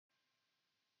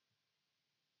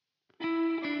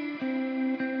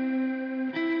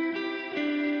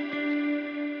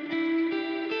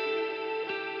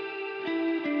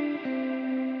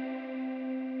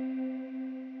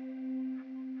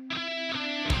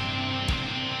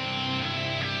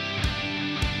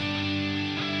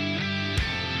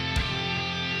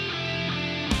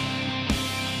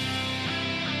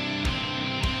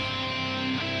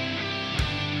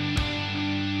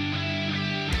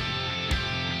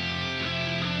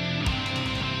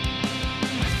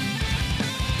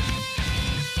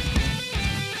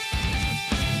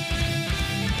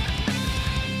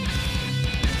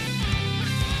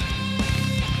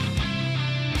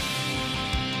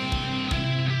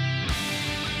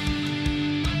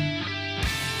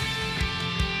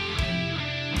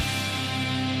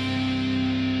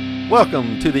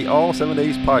Welcome to the All 7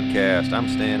 Days podcast. I'm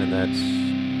Stan, and that's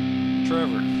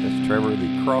Trevor. That's Trevor, the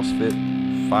CrossFit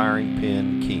Firing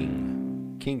Pin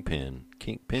King. Kingpin.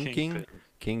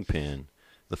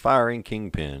 The Firing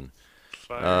Kingpin.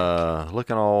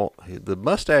 Looking all, the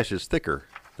mustache is thicker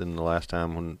than the last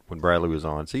time when Bradley was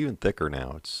on. It's even thicker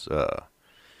now.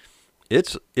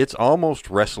 It's almost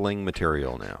wrestling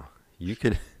material now. You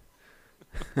could.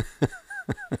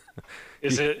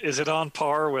 Is it on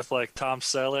par with like Tom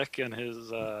Selleck and his?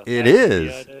 It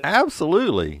is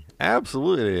absolutely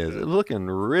it is. It's looking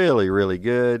really, really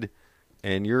good.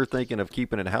 And you're thinking of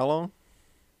keeping it how long?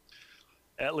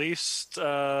 At least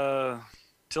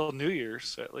till New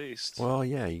Year's, at least. Well,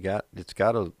 yeah, it's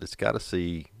got to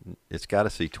see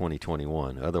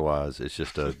 2021. Otherwise, it's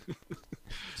just a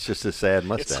sad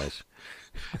mustache.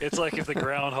 It's like if the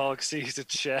groundhog sees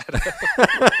its shadow.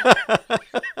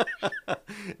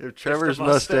 If Trevor's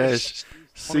mustache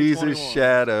sees his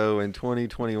shadow in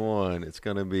 2021, it's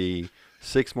going to be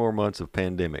 6 more months of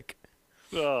pandemic.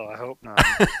 Oh, I hope not.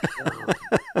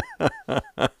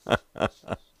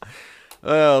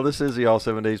 Well, this is the All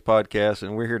 7 Days podcast,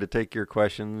 and we're here to take your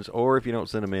questions, or if you don't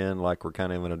send them in, like we're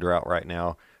kind of in a drought right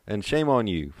now, and shame on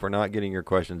you for not getting your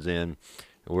questions in.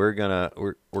 We're gonna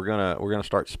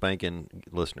start spanking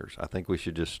listeners. I think we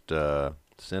should just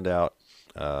send out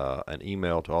an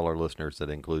email to all our listeners that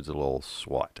includes a little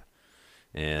SWAT,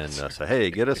 and say, hey,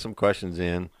 get us some questions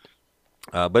in.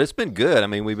 But it's been good. I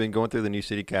mean, we've been going through the New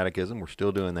City Catechism. We're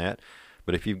still doing that.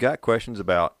 But if you've got questions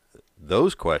about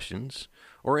those questions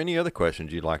or any other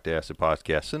questions you'd like to ask the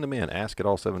podcast, send them in.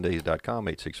 Ask@all7days.com,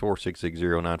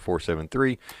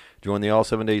 864-660-9473. Join the All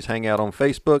 7 Days Hangout on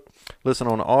Facebook. Listen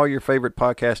on all your favorite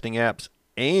podcasting apps.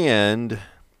 And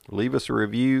leave us a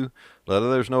review. Let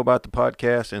others know about the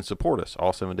podcast and support us.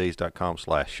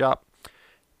 All7days.com/shop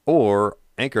or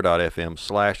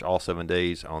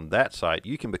anchor.fm/all7days. On that site,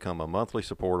 you can become a monthly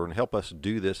supporter and help us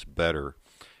do this better,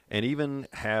 and even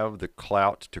have the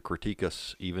clout to critique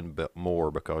us even more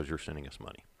because you're sending us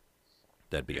money.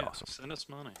 That'd be awesome. Send us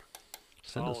money.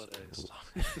 Holidays.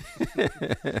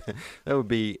 That would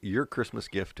be your Christmas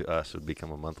gift to us, would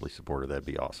become a monthly supporter. That'd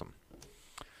be awesome.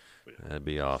 That'd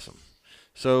be awesome.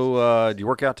 So, do you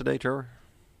work out today, Trevor?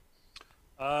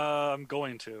 I'm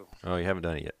going to. Oh, you haven't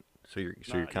done it yet. So you're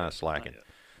kind of slacking.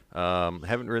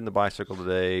 Haven't ridden the bicycle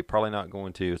today. Probably not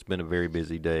going to. It's been a very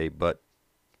busy day. But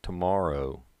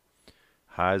tomorrow,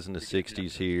 highs in the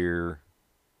 60s here.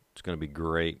 It's going to be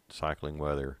great cycling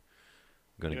weather.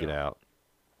 I'm going to get out.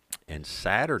 And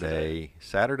Saturday,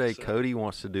 Cody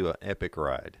wants to do an epic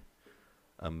ride,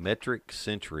 a metric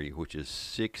century, which is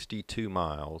 62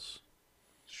 miles.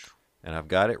 And I've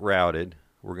got it routed.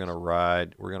 We're gonna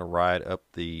ride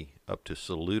up to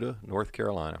Saluda, North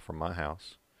Carolina, from my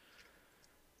house.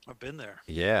 I've been there.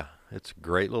 Yeah, it's a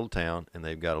great little town, and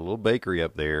they've got a little bakery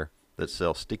up there that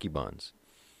sells sticky buns.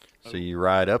 So you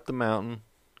ride up the mountain,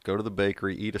 go to the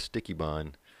bakery, eat a sticky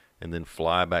bun, and then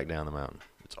fly back down the mountain.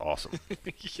 It's awesome.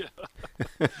 Yeah.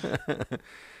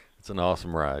 It's an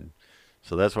awesome ride.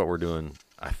 So that's what we're doing.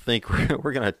 I think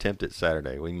we're gonna attempt it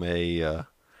Saturday. We may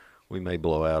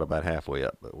blow out about halfway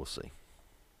up, but we'll see.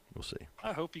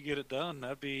 I hope you get it done.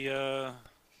 That'd be an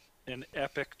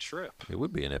epic trip. It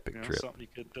would be an epic trip. Something you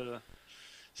could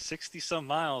 60-some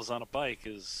miles on a bike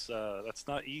is that's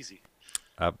not easy.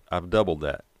 I've doubled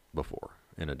that before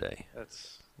in a day.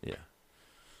 That's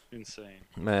insane.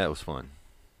 Man, it was fun.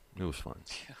 Yeah.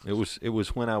 It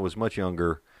was when I was much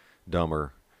younger,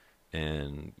 dumber,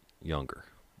 and younger.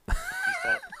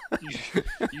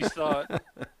 You thought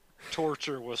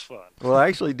torture was fun. Well, I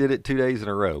actually did it 2 days in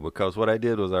a row, because what I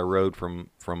did was I rode from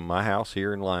my house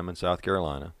here in Lyman, South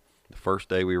Carolina. The first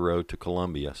day we rode to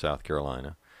Columbia, South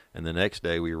Carolina, and the next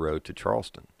day we rode to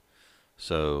Charleston.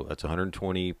 So that's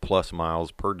 120 plus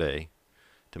miles per day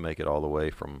to make it all the way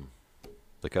from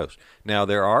the coast. Now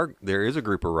there is a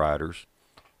group of riders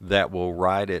that will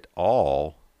ride it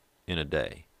all in a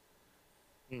day.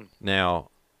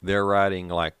 Now they're riding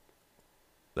like,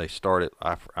 they start at,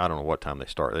 I don't know what time they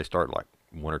start. They start like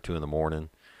 1 or 2 in the morning.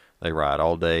 They ride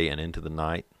all day and into the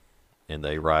night, and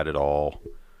they ride it all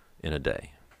in a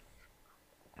day,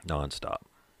 nonstop.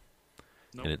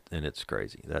 Nope. And it's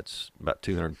crazy. That's about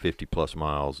 250 plus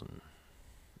miles, and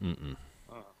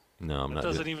no, I'm not. It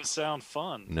doesn't even sound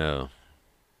fun. No,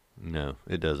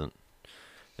 it doesn't.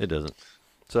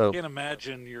 So I can't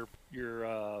imagine your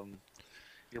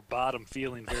bottom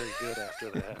feeling very good after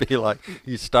that. Be like,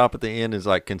 you stop at the end, and it's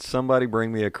like, can somebody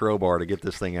bring me a crowbar to get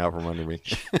this thing out from under me?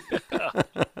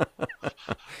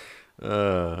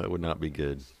 It would not be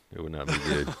good.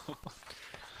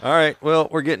 All right. Well,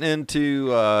 we're getting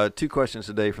into two questions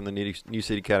today from the New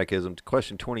City Catechism,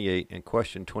 question 28 and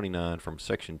question 29 from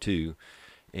section 2.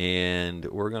 And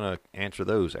we're going to answer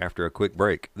those after a quick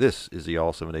break. This is the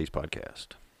All 7 Days Podcast.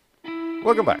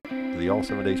 Welcome back to the All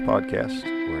 7 Days Podcast.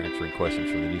 We're answering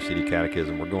questions from the New City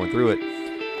Catechism. We're going through it.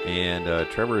 And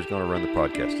Trevor is going to run the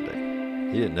podcast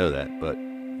today. He didn't know that, but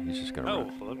he's just going to run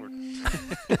it. Well, then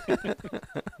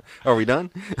Are we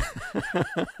done?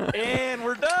 and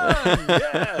we're done.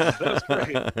 Yeah, that was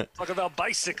great. Talk about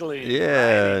bicycling.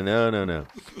 Yeah, Riding. no.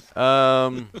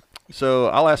 So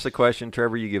I'll ask the question.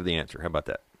 Trevor, you give the answer. How about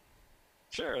that?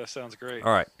 Sure, that sounds great.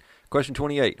 All right. Question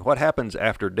 28. What happens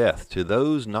after death to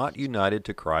those not united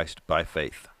to Christ by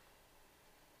faith?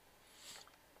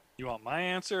 You want my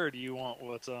answer, or do you want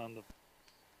what's on the...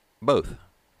 Both.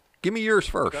 Give me yours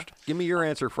first. Okay. Give me your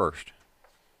answer first.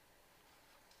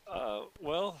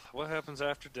 Well, what happens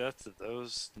after death to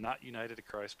those not united to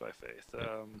Christ by faith?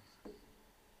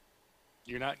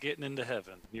 You're not getting into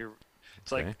heaven.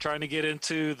 It's Okay. like trying to get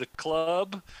into the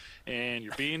club, and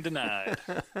you're being denied.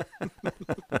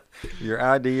 Your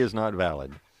ID is not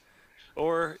valid.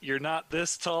 Or you're not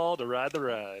this tall to ride the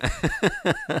ride.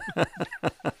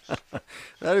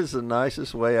 That is the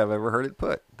nicest way I've ever heard it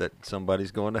put, that somebody's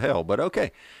going to hell. But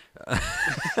okay.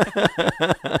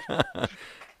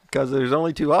 Because there's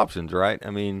only two options, right? I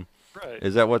mean, Right.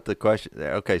 is that what the question?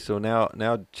 Okay, so now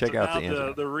check So out now the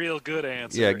answer. the real good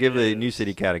answer. Yeah, give the is- New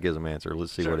City Catechism answer.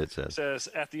 Let's see Sure. what it says. It says,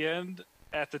 at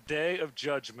the day of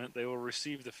judgment, they will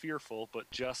receive the fearful but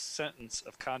just sentence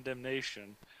of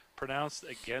condemnation pronounced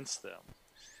against them.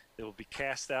 They will be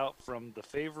cast out from the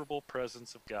favorable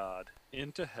presence of God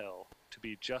into hell to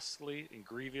be justly and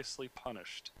grievously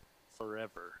punished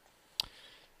forever.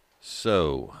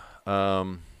 So,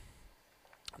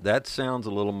 that sounds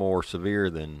a little more severe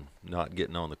than not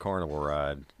getting on the carnival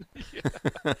ride.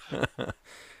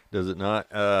 Does it not?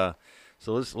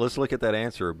 So let's look at that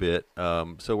answer a bit.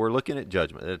 So we're looking at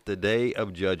judgment, at the day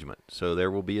of judgment. So there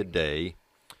will be a day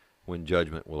when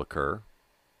judgment will occur.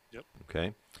 Yep.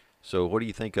 Okay. So what do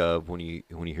you think of when you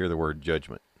hear the word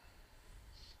judgment?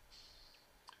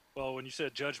 Well, when you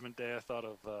said Judgment Day, I thought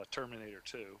of Terminator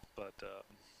 2, but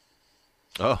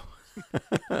Oh,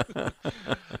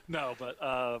 no,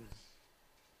 but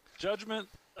judgment,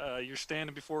 you're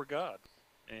standing before God,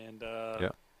 and Yeah.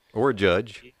 Or a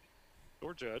judge.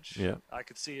 or judge. Yeah. I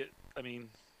could see it. I mean,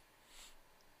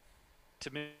 to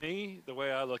me, the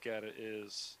way I look at it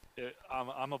is,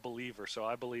 I'm a believer, so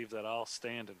I believe that I'll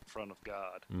stand in front of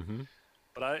God. Mm-hmm.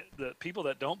 But the people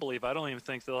that don't believe, I don't even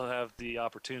think they'll have the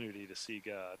opportunity to see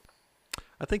God.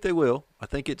 I think they will. I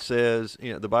think it says,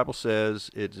 the Bible says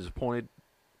it is appointed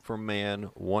for man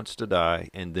once to die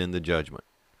and then the judgment.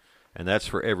 And that's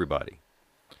for everybody.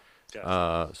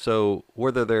 Gotcha. So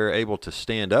whether they're able to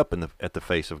stand up at the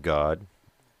face of God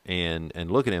and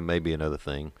look at him may be another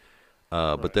thing.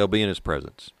 But Right. they'll be in his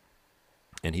presence.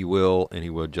 And he will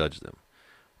judge them.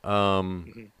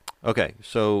 Mhm. Okay,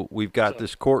 so we've got So-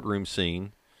 this courtroom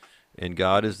scene, and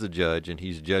God is the judge, and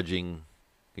he's judging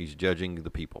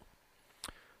the people.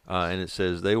 And it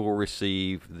says they will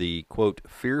receive the, quote,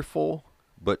 fearful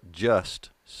but just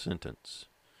sentence.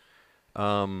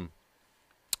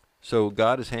 So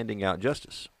God is handing out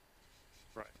justice.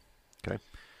 Right. Okay.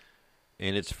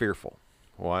 And it's fearful.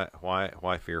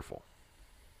 Why fearful?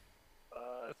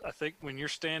 I think when you're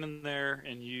standing there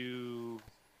and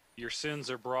your sins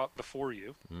are brought before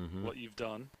you, Mm-hmm. what you've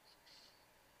done,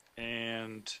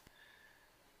 and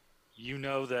you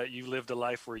know that you lived a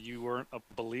life where you weren't a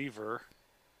believer,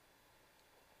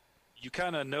 you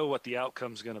kind of know what the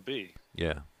outcome's going to be.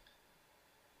 Yeah.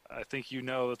 I think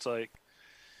it's like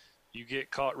you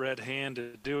get caught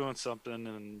red-handed doing something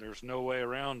and there's no way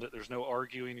around it. There's no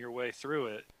arguing your way through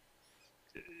it.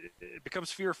 It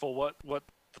becomes fearful what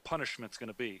the punishment's going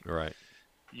to be. Right.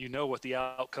 You know what the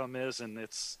outcome is, and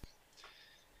there's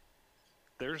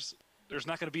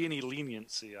not going to be any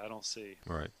leniency, I don't see.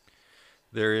 Right.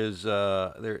 There is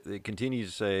it continues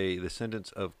to say the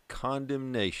sentence of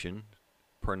condemnation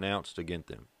pronounced against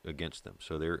them.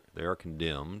 So they are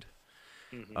condemned.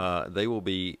 Mhm. They will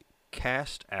be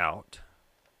cast out.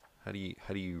 How do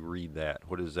you read that?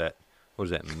 What does that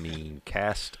mean?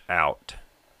 Cast out.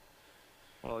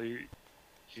 Well,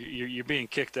 you're being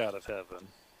kicked out of heaven.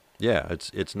 Yeah,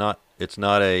 it's not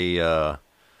a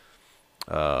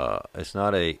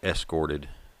escorted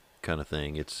kind of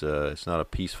thing. It's not a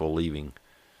peaceful leaving.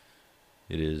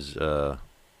 It is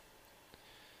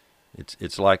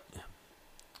it's like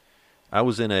I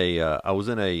was an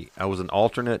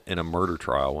alternate in a murder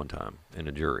trial one time in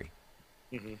a jury.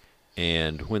 Mhm.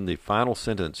 And when the final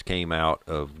sentence came out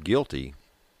of guilty,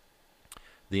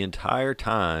 the entire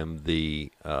time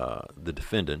the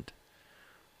defendant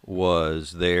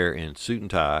was there in suit and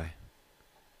tie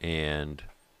and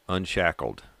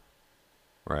unshackled,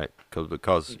 right?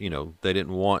 Because they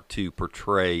didn't want to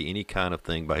portray any kind of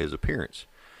thing by his appearance.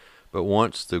 But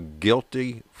once the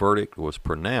guilty verdict was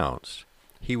pronounced,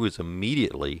 he was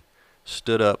immediately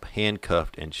stood up,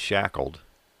 handcuffed, and shackled,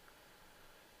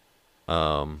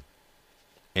 and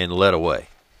led away.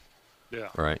 Yeah.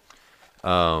 Right.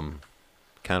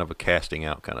 Kind of a casting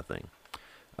out kind of thing.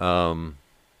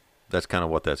 That's kind of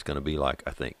what that's going to be like,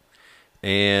 I think.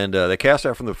 And they cast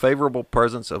out from the favorable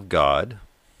presence of God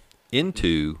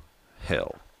into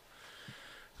hell.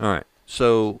 All right.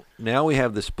 So now we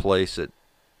have this place that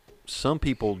some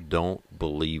people don't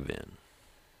believe in.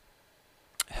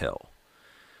 Hell.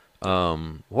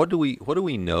 What do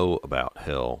we know about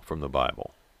hell from the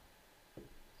Bible?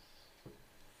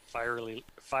 Fiery lake.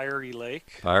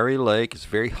 Fiery lake is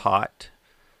very hot.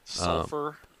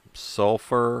 Sulfur.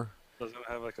 Sulfur. Doesn't it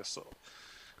have like a I'm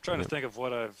trying to think of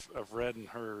what I've read and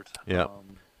heard. Yeah.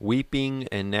 Weeping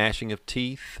and gnashing of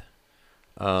teeth.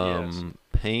 Yes.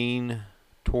 Pain,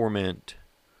 torment,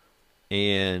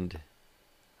 and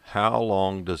how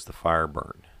long does the fire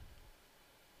burn?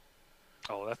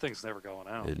 Oh, that thing's never going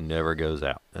out. It never goes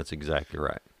out. That's exactly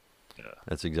right. Yeah.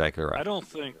 That's exactly right. I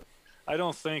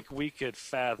don't think we could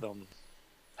fathom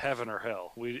heaven or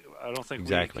hell. I don't think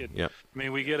Exactly. we could. Yep. I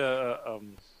mean, we get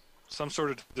some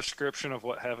sort of description of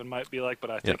what heaven might be like,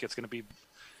 but I think it's going to be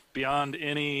beyond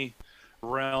any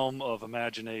realm of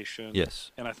imagination.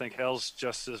 Yes. And I think hell's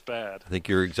just as bad. I think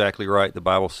you're exactly right. The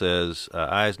Bible says,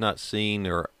 "Eye has not seen,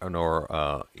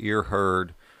 nor ear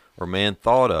heard, or man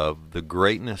thought of the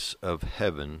greatness of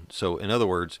heaven." So, in other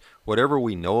words, whatever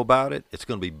we know about it, it's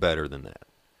going to be better than that.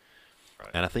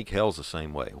 Right. And I think hell's the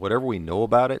same way. Whatever we know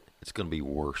about it, it's going to be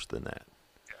worse than that.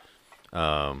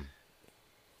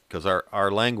 Because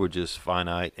our language is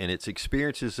finite, and it's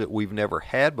experiences that we've never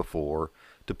had before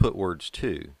to put words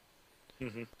to.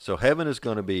 Mm-hmm. So heaven is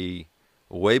going to be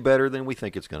way better than we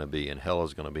think it's going to be, and hell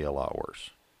is going to be a lot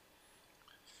worse.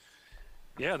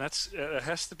 Yeah, it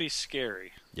has to be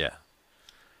scary. Yeah.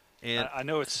 And I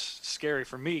know it's scary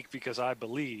for me because I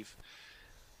believe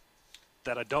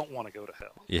that I don't want to go to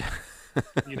hell. yeah.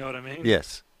 You know what I mean?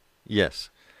 Yes.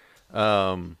 Yes.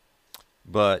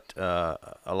 But a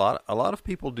lot of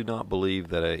people do not believe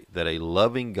that a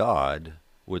loving God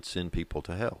would send people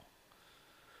to hell.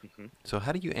 Mm-hmm. So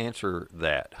how do you answer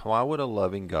that? Why would a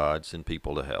loving God send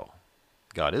people to hell?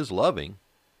 God is loving.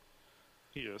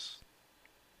 He is,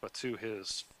 but to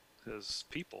his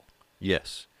people,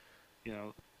 Yes.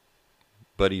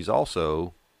 But he's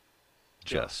also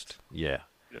just. Yeah.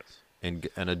 Yes. And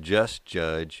a just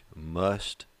judge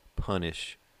must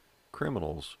punish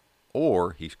criminals,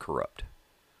 or he's corrupt.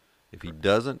 If he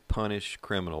doesn't punish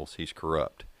criminals, he's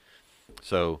corrupt.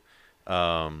 So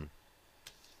all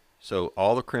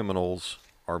the criminals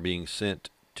are being sent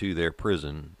to their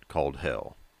prison called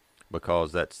hell,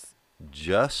 because that's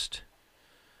just,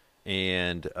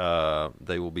 and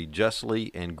they will be justly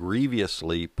and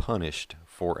grievously punished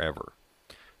forever.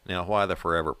 Now, why the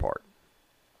forever part?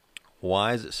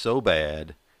 Why is it so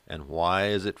bad, and why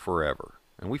is it forever?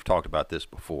 And we've talked about this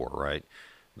before, right?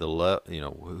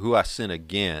 Who I sin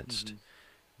against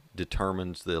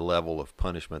determines the level of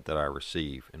punishment that I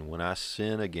receive. And when I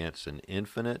sin against an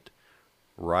infinite,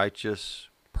 righteous,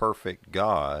 perfect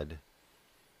God,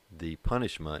 the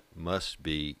punishment must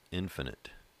be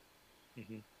infinite.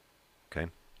 Mm-hmm.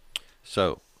 Okay?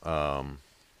 So,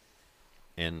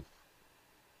 and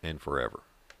forever.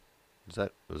 Was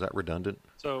that redundant?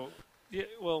 So, yeah,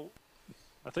 well,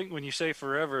 I think when you say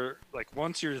forever, like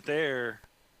once you're there,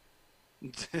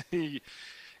 you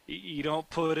don't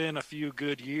put in a few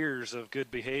good years of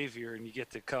good behavior and you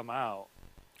get to come out.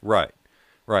 Right.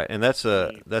 And that's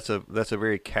a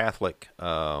very Catholic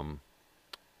version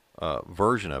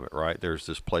of it, right? There's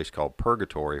this place called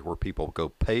purgatory where people go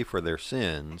pay for their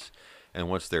sins, and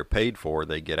once they're paid for,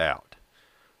 they get out.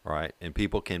 Right? And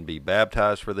people can be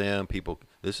baptized for them.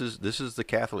 This is the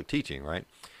Catholic teaching, right?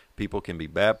 People can be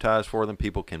baptized for them.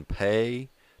 People can pay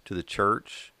to the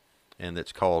church, and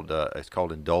it's called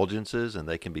indulgences, and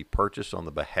they can be purchased on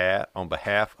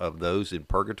behalf of those in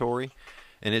purgatory.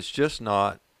 And it's just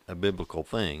not a biblical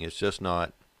thing. It's just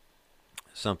not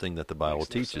something that the Bible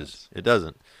teaches. It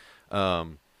doesn't.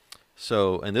 And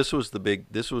this was the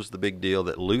big deal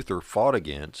that Luther fought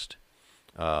against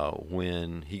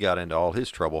when he got into all his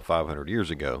trouble 500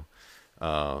 years ago.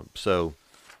 So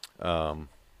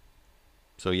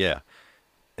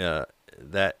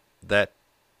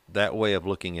that way of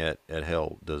looking at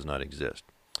hell does not exist.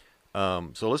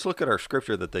 So let's look at our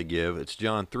scripture that they give. It's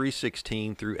John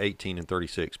 3:16 through 18 and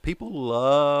 36. People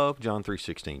love John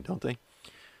 3:16, don't they?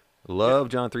 Love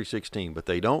John 3:16, but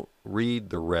they don't read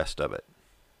the rest of it.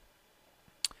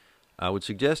 I would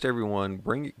suggest everyone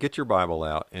get your Bible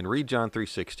out and read John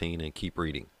 3:16 and keep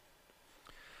reading.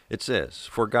 It says,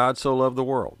 "For God so loved the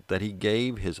world that he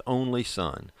gave his only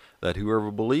Son, that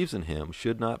whoever believes in him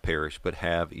should not perish but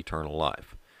have eternal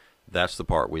life." That's the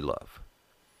part we love.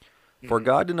 For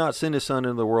God did not send his Son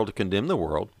into the world to condemn the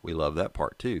world. We love that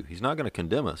part too. He's not going to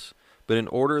condemn us, but in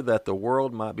order that the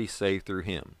world might be saved through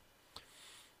him.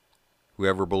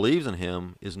 Whoever believes in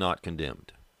him is not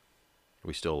condemned.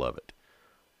 We still love it.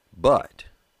 But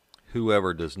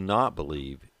whoever does not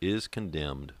believe is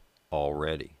condemned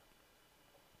already,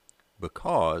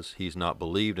 because he's not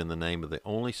believed in the name of the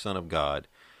only Son of God.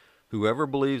 Whoever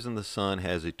believes in the Son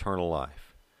has eternal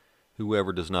life.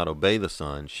 Whoever does not obey the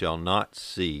Son shall not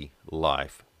see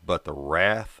life, but the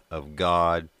wrath of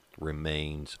God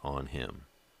remains on him.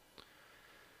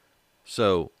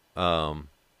 So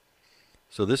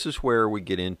this is where we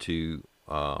get into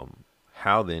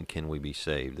how then can we be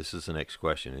saved? This is the next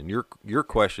question. And your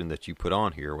question that you put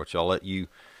on here, which I'll let you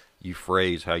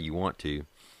phrase how you want to,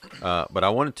 but I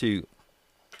wanted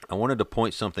to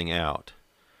point something out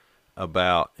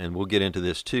about, and we'll get into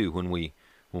this too when we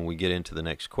get into the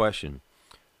next question.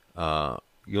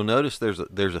 You'll notice there's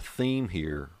a theme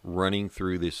here running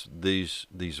through these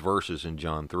verses in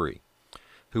John 3.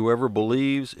 Whoever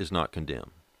believes is not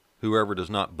condemned. Whoever does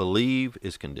not believe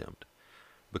is condemned,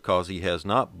 because he has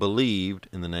not believed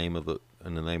in the name of the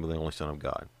only Son of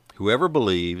God. Whoever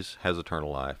believes has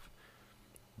eternal life.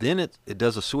 Then it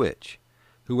does a switch.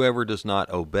 Whoever does not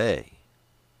obey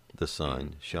the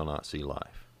Son shall not see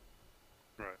life,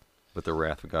 Right. but the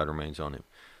wrath of God remains on him.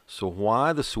 So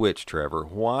why the switch, Trevor?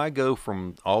 Why go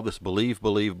from all this believe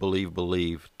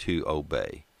to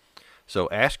obey? So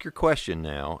ask your question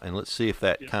now, and let's see if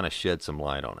that kind of sheds some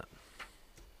light on it.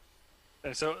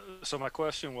 And so my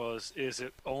question was, is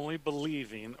it only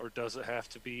believing, or does it have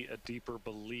to be a deeper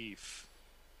belief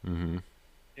in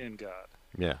God?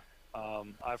 Yeah.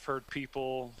 I've heard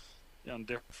people on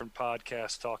different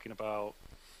podcasts talking about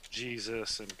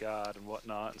Jesus and God and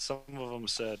whatnot, and some of them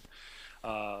said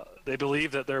they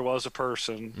believe that there was a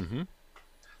person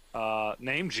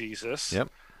named Jesus,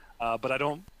 but I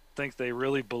don't think they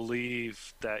really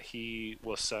believe that he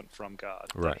was sent from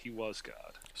God, right. that he was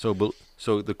God. So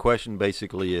the question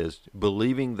basically is,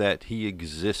 believing that he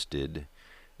existed,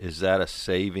 is that a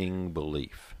saving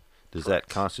belief? Does Correct.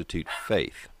 that constitute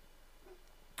faith?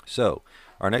 So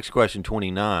our next question,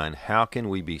 29, how can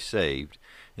we be saved?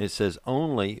 And it says,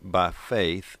 only by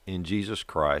faith in Jesus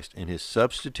Christ and his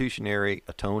substitutionary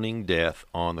atoning death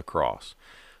on the cross.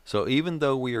 So even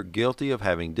though we are guilty of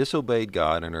having disobeyed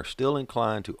God and are still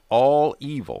inclined to all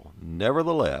evil,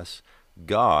 nevertheless,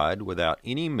 God, without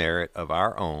any merit of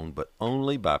our own, but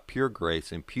only by pure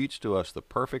grace, imputes to us the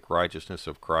perfect righteousness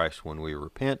of Christ when we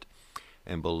repent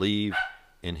and believe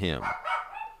in him.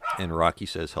 And Rocky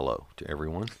says hello to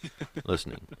everyone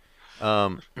listening.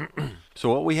 So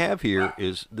what we have here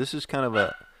is, this is kind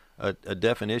of a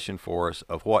definition for us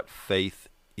of what faith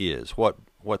is, what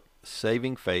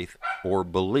saving faith or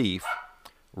belief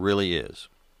really is.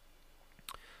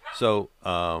 So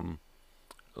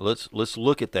let's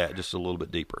look at that just a little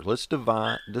bit deeper. Let's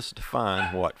define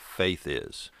what faith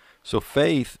is. So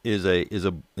faith is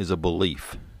a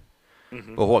belief.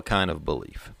 But what kind of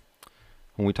belief?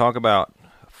 When we talk about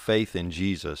faith in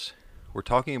Jesus, we're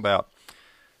talking about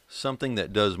something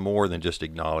that does more than just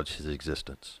acknowledge his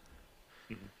existence.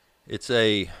 It's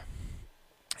a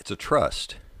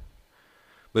trust,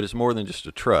 but it's more than just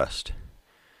a trust.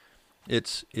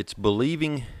 It's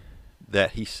believing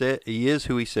that he is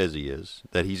who he says he is,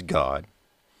 that he's God.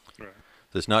 Right.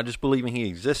 So it's not just believing he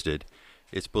existed,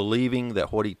 it's believing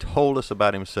that what he told us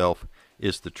about himself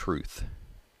is the truth.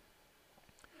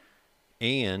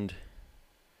 And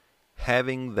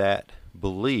having that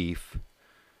belief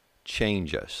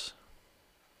change us.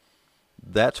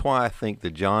 That's why I think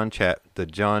the John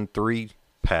 3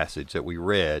 passage that we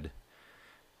read,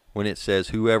 when it says,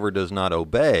 whoever does not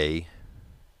obey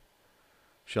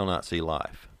shall not see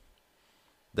life.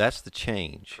 That's the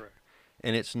change. Correct.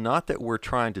 And it's not that we're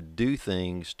trying to do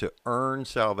things to earn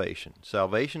salvation.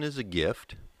 Salvation is a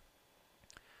gift,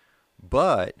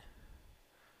 but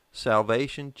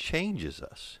salvation changes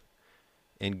us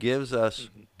and gives us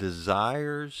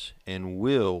desires and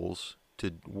wills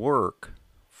to work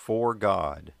for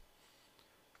God,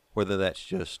 whether that's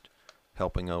just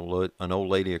helping an old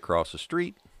lady across the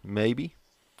street, maybe,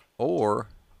 or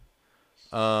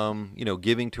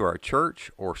giving to our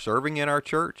church or serving in our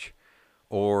church,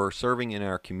 or serving in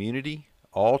our community,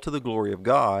 all to the glory of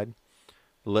God,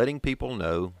 letting people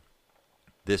know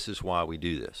this is why we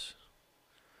do this.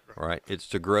 Right? It's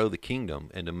to grow the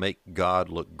kingdom and to make God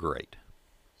look great.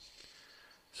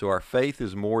 So our faith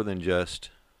is more than just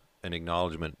an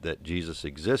acknowledgement that Jesus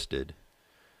existed.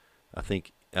 I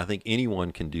think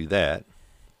anyone can do that.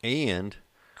 And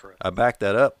Correct. I back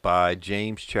that up by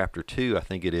James chapter 2, I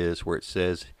think it is, where it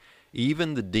says,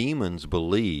 even the demons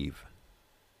believe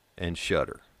and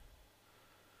shudder.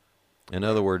 In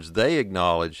other words, they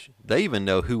acknowledge, they even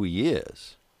know who he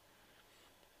is.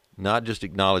 Not just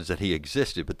acknowledge that he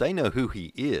existed, but they know who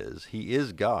he is. He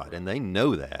is God, and they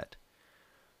know that.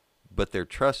 But their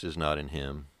trust is not in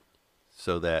him.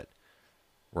 So that,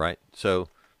 right? So,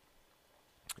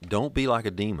 don't be like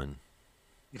a demon.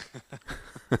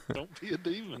 Don't be a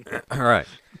demon. All right.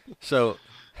 So,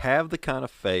 have the kind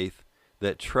of faith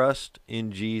that trusts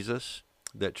in Jesus,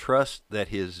 that trusts that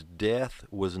his death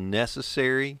was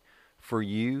necessary for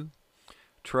you.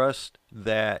 Trust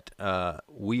that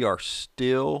we are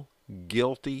still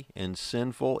guilty and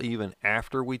sinful even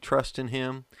after we trust in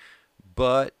him,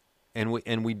 but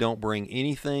we don't bring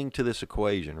anything to this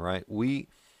equation, right?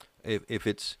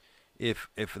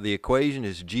 If the equation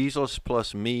is Jesus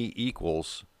plus me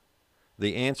equals,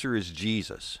 the answer is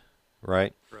Jesus,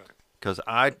 right? Right. Because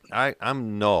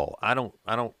I'm null. I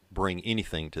don't bring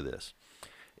anything to this,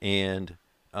 and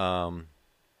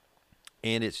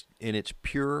it's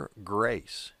pure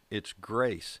grace. It's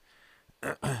grace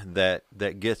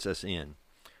that gets us in.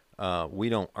 We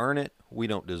don't earn it. We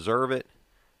don't deserve it.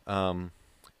 And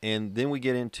then we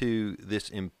get into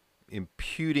this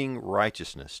imputing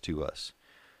righteousness to us.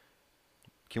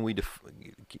 Do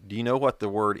you know what the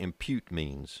word impute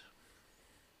means?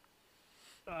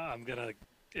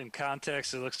 In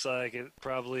context, it looks like it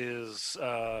probably is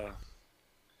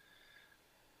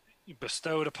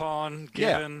bestowed upon,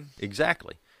 given. Yeah,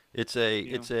 exactly.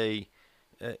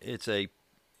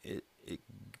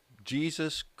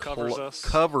 Jesus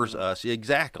covers us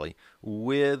exactly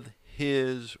with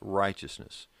his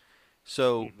righteousness.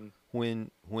 So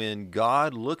when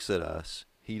God looks at us,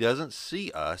 he doesn't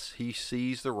see us, he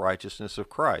sees the righteousness of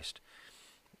Christ.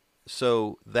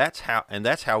 So that's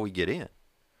how we get in.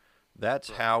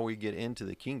 That's how we get into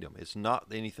the kingdom. It's not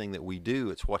anything that we do.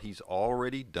 It's what he's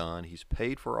already done. He's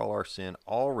paid for all our sin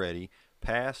already,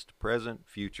 past, present,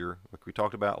 future, like we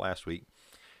talked about last week.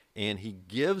 And he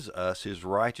gives us his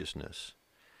righteousness.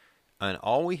 And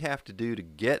all we have to do to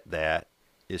get that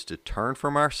is to turn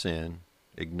from our sin,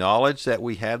 acknowledge that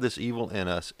we have this evil in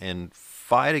us, and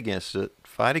fight against it.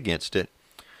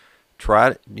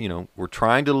 We're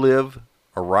trying to live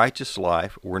a righteous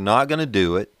life. We're not going to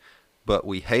do it. But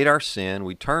we hate our sin,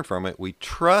 we turn from it, we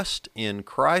trust in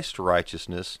Christ's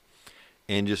righteousness,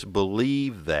 and just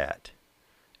believe that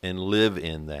and live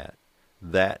in that.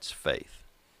 That's faith.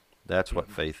 That's what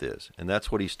faith is. And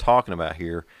that's what he's talking about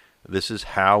here. This is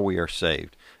how we are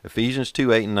saved. Ephesians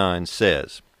 2:8-9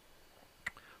 says,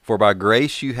 for by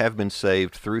grace you have been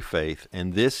saved through faith,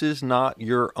 and this is not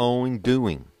your own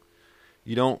doing.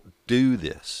 You don't do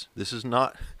this. This is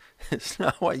not... It's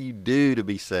not what you do to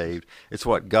be saved. It's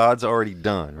what God's already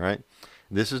done, right?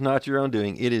 This is not your own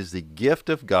doing. It is the gift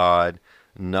of God,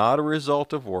 not a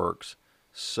result of works,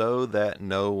 so that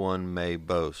no one may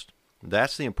boast.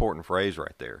 That's the important phrase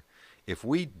right there. If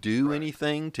we do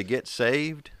anything to get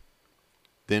saved,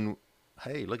 then,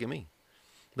 hey, look at me.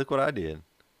 Look what I did.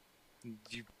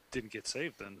 You didn't get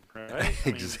saved then, right?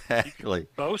 Exactly. You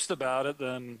boast about it,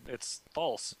 then it's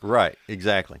false. Right,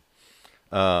 exactly.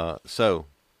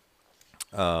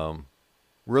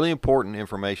 Really important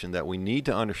information that we need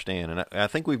to understand, and I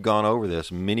think we've gone over this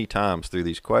many times through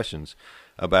these questions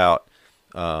about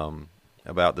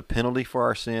the penalty for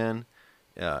our sin.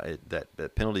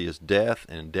 That penalty is death,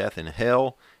 and death in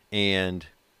hell.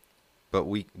 But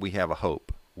we have a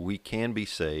hope. We can be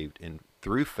saved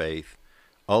through faith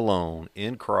alone,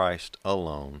 in Christ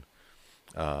alone,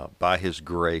 by his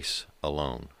grace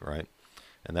alone. Right.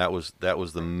 And that was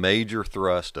the major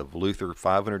thrust of Luther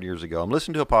 500 years ago. I'm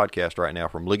listening to a podcast right now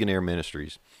from Ligonier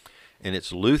Ministries, and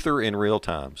it's Luther in real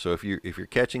time. So if you're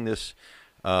catching this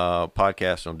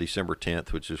podcast on December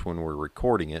 10th, which is when we're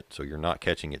recording it, so you're not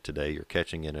catching it today, you're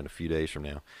catching it in a few days from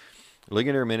now.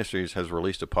 Ligonier Ministries has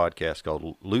released a podcast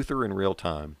called Luther in Real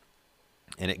Time,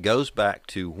 and it goes back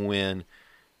to when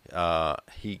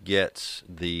he gets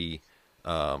the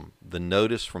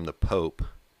notice from the Pope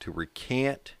to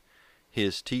recant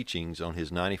his teachings on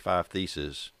his 95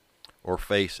 Theses or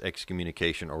face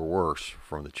excommunication or worse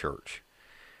from the church.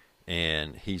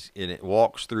 And it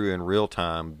walks through in real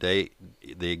time, the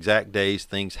exact days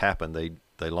things happen.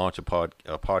 They launch a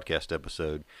podcast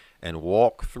episode, and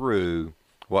walk through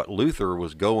what Luther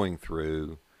was going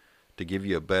through to give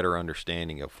you a better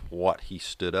understanding of what he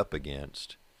stood up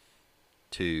against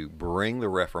to bring the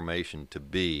Reformation to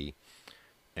be.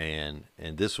 And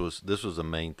this was the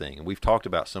main thing. And we've talked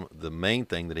about the main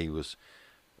thing that he was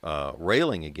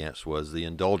railing against was the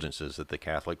indulgences that the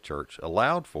Catholic Church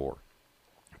allowed for.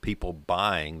 People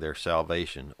buying their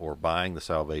salvation or buying the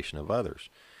salvation of others.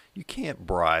 You can't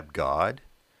bribe God.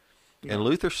 No. And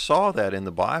Luther saw that in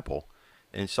the Bible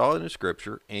and saw it in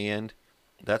Scripture, and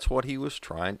that's what he was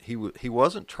trying. He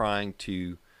wasn't trying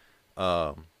to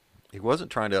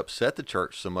upset the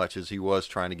church so much as he was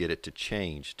trying to get it to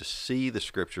change, to see the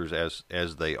Scriptures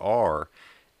as they are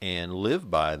and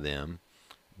live by them.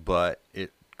 But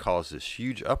it caused this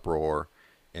huge uproar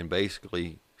and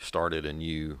basically started a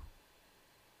new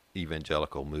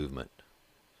evangelical movement,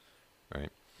 right?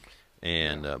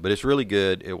 And but it's really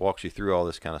good. It walks you through all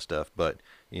this kind of stuff. But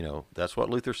that's what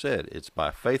Luther said. It's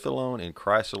by faith alone, in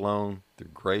Christ alone,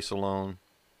 through grace alone,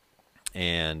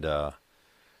 and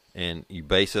you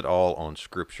base it all on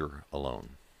Scripture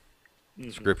alone.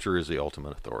 Mm-hmm. Scripture is the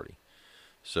ultimate authority.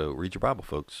 So read your Bible,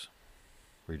 folks.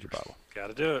 Read your Bible. Got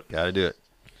to do it. Got to do it.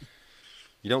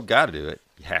 You don't got to do it.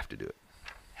 You have to do it.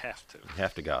 Have to. You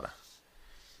have to gotta.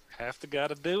 Have to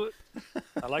gotta do it.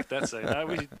 I like that saying.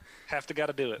 We have to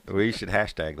gotta do it. We should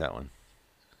hashtag that one.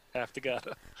 Have to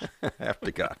gotta. Have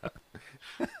to gotta.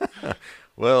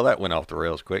 Well, that went off the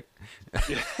rails quick. What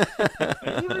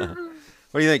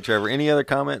do you think, Trevor? Any other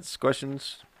comments,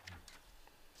 questions?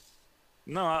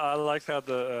 No, I like how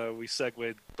we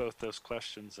segued both those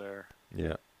questions there.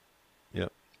 Yeah.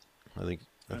 Yep. I think.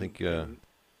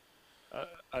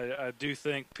 I do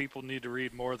think people need to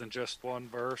read more than just one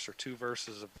verse or two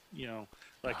verses of,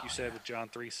 like you said with John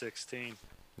 3:16.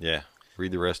 Yeah,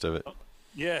 read the rest of it.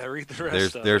 Yeah, read the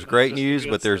rest of it. There's great news,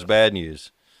 but there's bad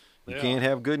news. You can't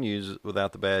have good news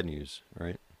without the bad news,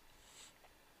 right?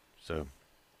 So,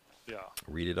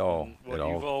 read it all. What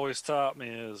you've always taught me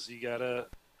is you got to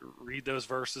read those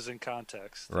verses in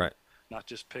context. Right. Not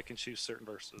just pick and choose certain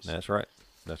verses. That's right.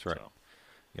 That's right. So.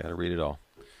 You got to read it all.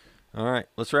 All right,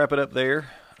 let's wrap it up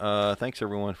there. Thanks,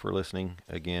 everyone, for listening.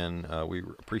 Again, we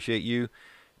appreciate you.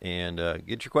 And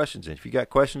get your questions in. If you got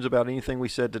questions about anything we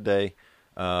said today,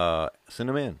 send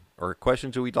them in. Or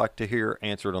questions that we'd like to hear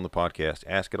answered on the podcast,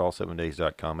 ask at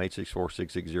all7days.com,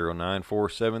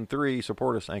 864-660-9473.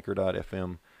 Support us,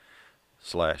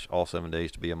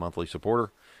 anchor.fm/all7days to be a monthly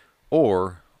supporter.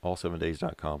 Or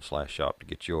all7days.com/shop to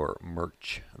get your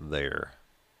merch there.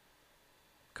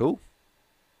 Cool?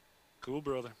 Cool,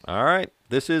 brother. All right.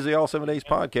 This is the All 7 Days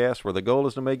podcast, where the goal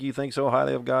is to make you think so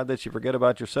highly of God that you forget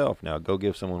about yourself. Now go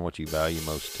give someone what you value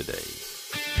most today.